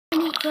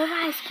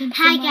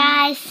Hi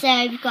guys,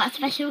 so we've got a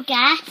special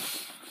guest,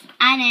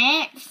 and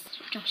it's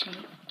Joshy.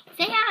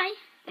 Say hi.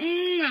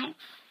 No.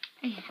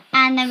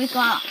 And then we've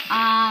got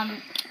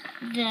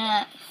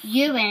the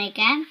Ewan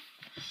again.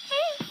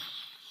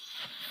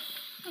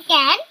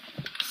 Again?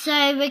 So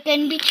we're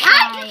going to be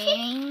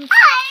trying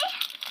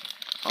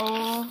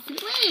all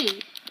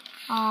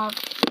of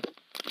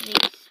these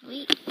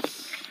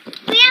sweets.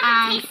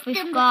 And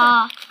we've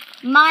got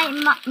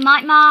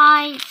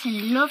Mites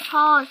and Love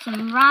Hearts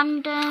and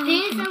Random.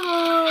 These are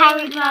all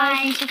Harry Potter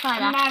and stuff like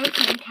that.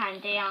 American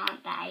candy,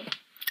 aren't they?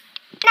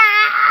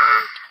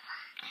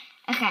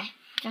 Okay,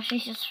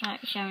 Joshy's just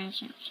showing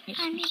some.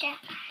 I need it.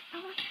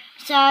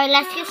 So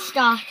let's get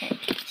started.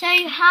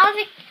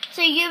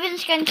 So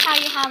Ewan's going to tell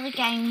you how the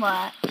game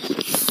works.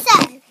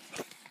 So,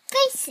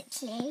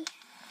 basically,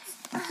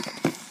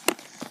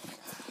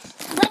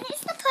 when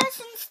it's the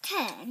person's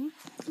turn,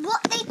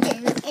 what they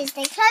do is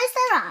they close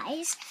their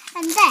eyes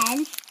and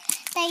then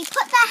they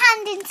put their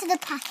hand into the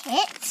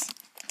packet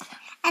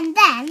and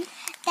then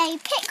they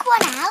pick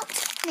one out,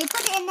 they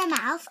put it in their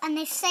mouth and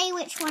they say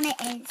which one it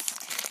is.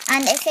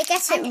 And if they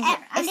get it,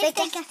 if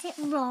they get it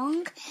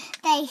wrong,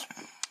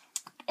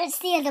 it's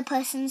the other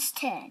person's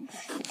turn.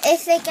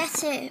 If they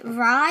get it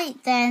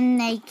right, then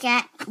they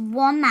get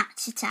one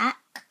match attack,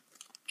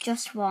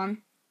 just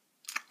one.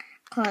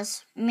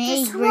 Because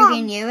me, Just Ruby, one?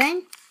 and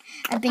Ewan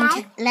have been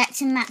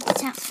collecting match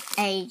attacks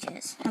for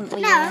ages, haven't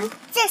we? No, Ewan?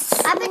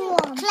 I've been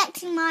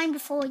collecting mine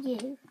before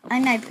you. I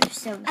know, but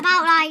still.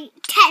 About like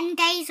 10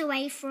 days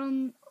away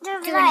from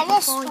doing it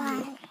before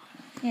you.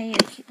 Yeah.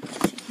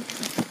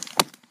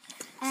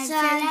 So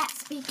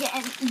let's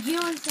begin.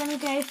 Ewan's going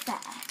to go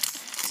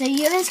first. So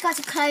Ewan's got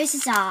to close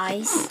his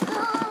eyes.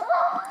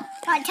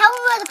 Right, tell me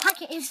where the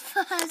packet is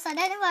first. I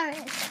don't know where it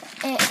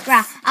is.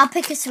 Right, I'll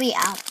pick a sweet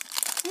out.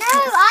 No,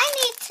 I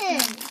need to.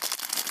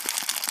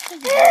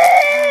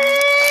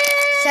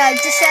 So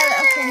just show it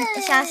up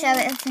shall I show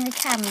it up in the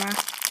camera?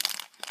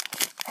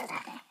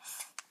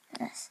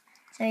 Yes.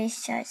 So he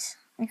shows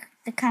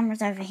the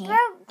camera's over here.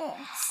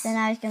 So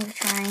now he's going to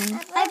try and...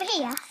 Over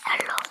here?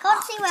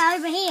 Can't see where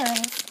over here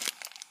is.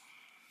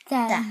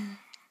 There.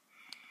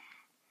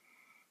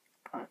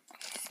 I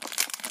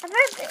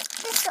broke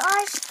this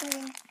ice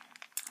cream.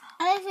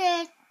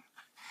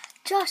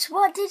 Josh,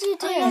 what did you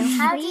do?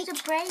 How did you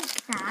break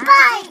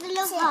that? The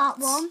Love Heart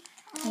one.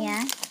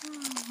 Yeah.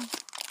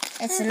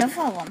 It's a Love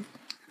Heart one.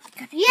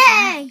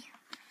 Yay!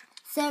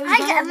 So I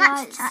get a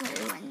match attack.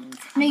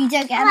 No, you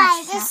don't get a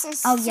match attack.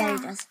 Oh, yeah,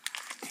 he does.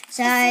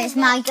 So it's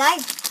my go.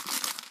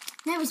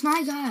 No, it's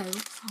my go.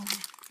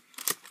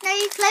 No,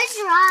 you close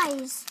your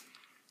eyes.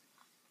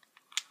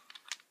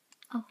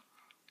 Oh.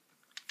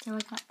 So I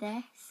got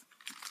this.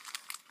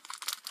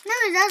 No,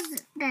 it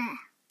doesn't there.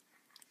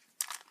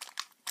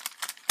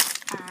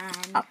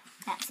 And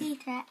let's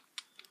eat it.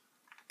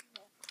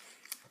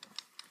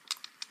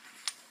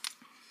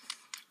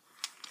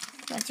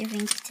 What do you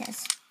think it is?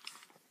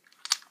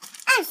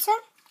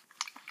 Awesome.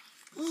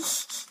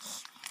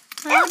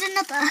 I want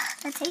another.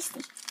 They're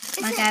tasty.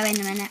 I'll go in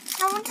a minute.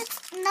 I wanted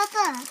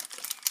another.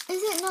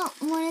 Is it not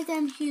one of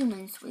them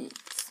human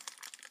sweets?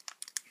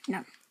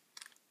 No.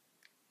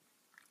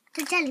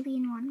 The jelly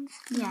bean ones.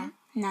 Yeah.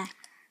 No.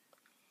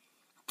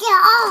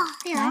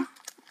 Yeah.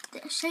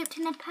 They're shaped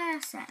in a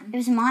person. It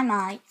was my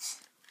Mites.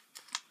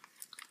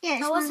 Yeah,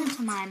 It wasn't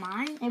a my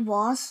Mite. It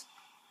was.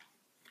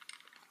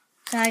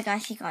 Sorry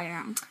guys, you got it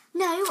wrong.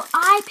 No,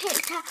 I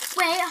picked her.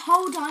 Wait,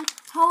 hold on.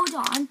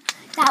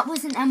 That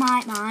wasn't a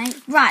Mite.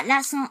 Right,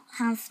 let's not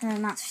have the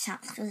match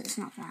attacks because it's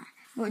not fair.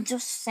 We'll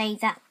just say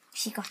that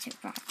she got it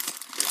right.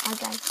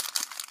 Okay.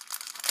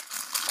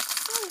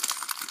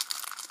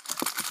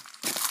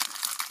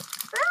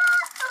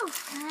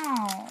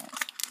 Ow.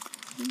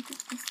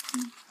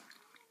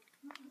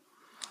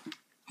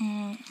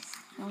 It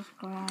smells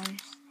gross.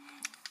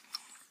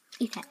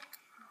 Eat it.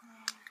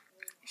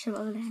 Show it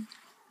over there.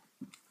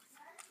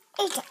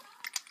 Eat it.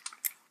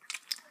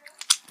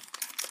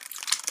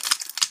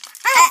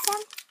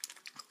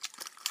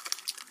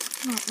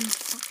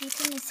 Stop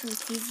eating the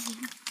sweeties.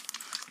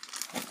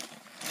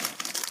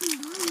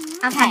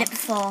 I've had it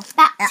before.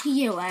 Back to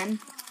you, Em.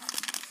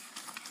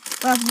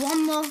 We'll have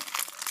one more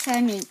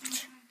turn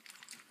each.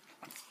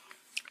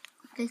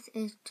 This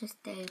is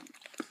just a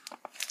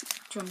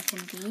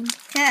jumping bean.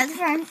 Go at the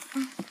front.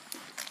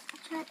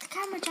 Look at the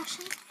camera,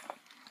 Joshy.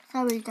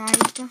 Sorry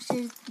guys, Josh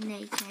is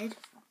naked.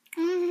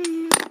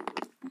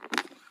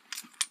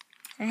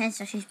 So here's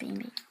Josh's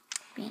bean.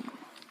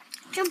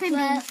 Jumping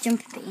bean.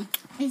 Jumping bean.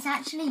 It's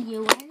actually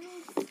you.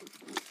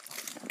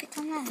 Get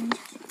on there then,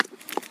 Josh.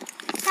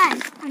 So,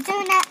 I'm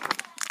doing it.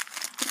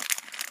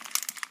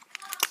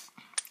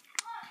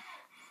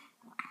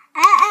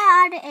 How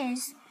hard it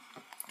is.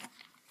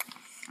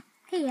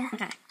 Here.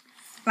 Okay.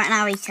 Right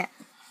now eat it.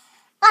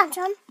 I'm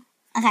done.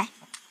 Okay.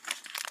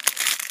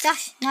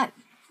 Josh, no.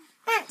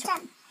 I'm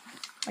done.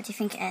 What do you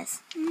think it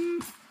is?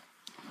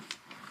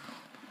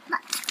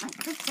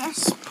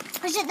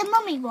 Was it the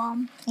mummy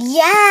one?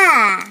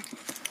 Yeah!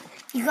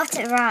 You got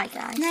it right,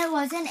 guys. No, it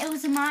wasn't. It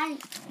was my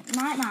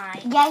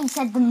Mike. Yeah, you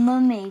said the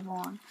mummy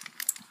one.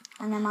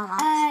 And then my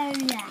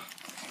Max. Oh, yeah.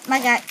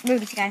 My go.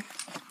 Ruby to go.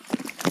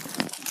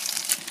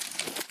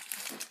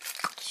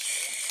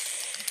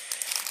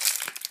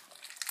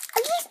 At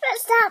least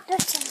press that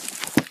button.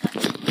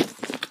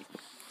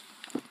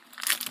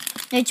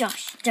 No,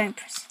 Josh, don't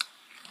press.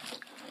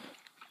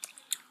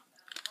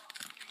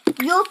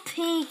 You're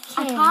peeking.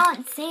 I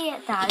can't see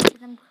it though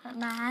because I'm putting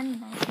my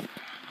hand there.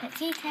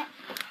 Let's eat it.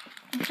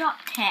 I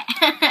dropped it.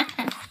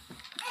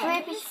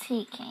 Ruby's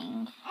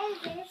peeking.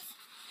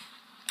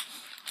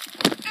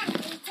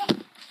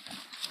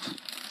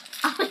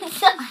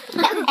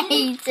 I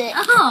ate it.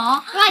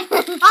 Oh, Right,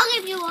 I'll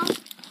give you one.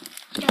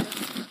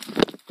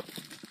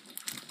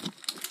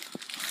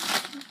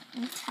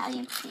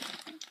 Italian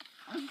peeking.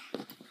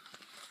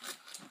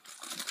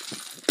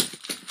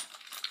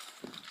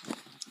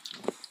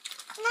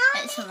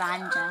 it's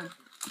random.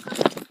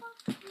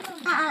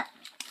 That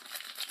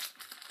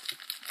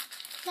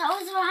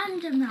was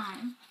random now.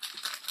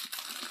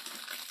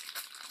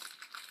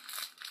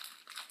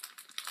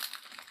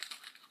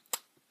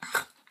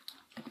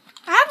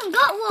 I haven't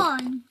got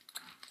one.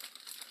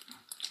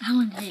 I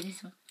want to do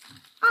this one.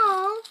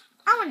 Oh,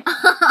 I want it.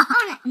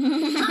 I want it.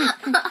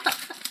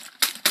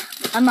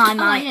 And my I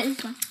Mike. want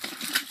this one.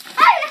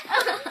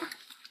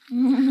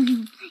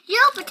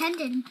 You're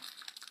pretending.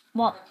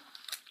 What?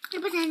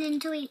 You're pretending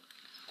to eat.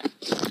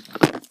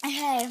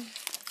 Okay.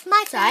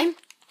 My So, turn.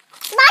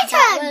 My that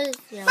turn. was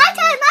My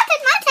turn. My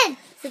turn.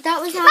 So that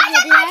was our My turn.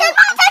 video. My turn.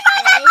 My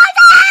turn. My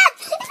turn.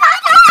 My turn. It's my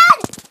turn.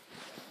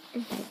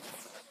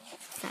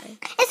 So,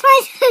 It's my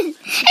turn.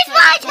 It's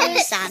my On turn. the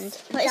stand.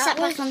 Put his That sack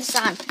back was- on the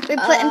stand. We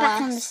put him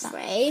back on the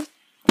stand.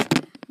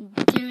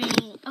 doing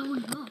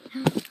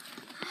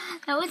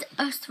that was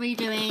us three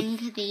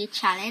doing the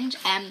challenge.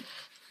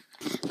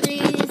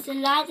 Please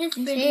like this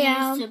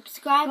video,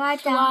 subscribe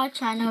to our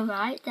channel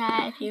right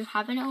there if you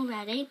haven't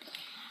already,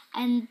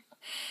 and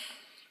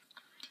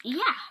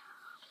yeah.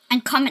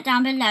 And comment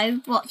down below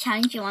what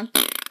challenge you want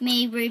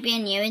me, Ruby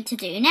and you to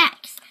do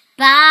next.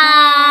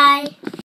 Bye.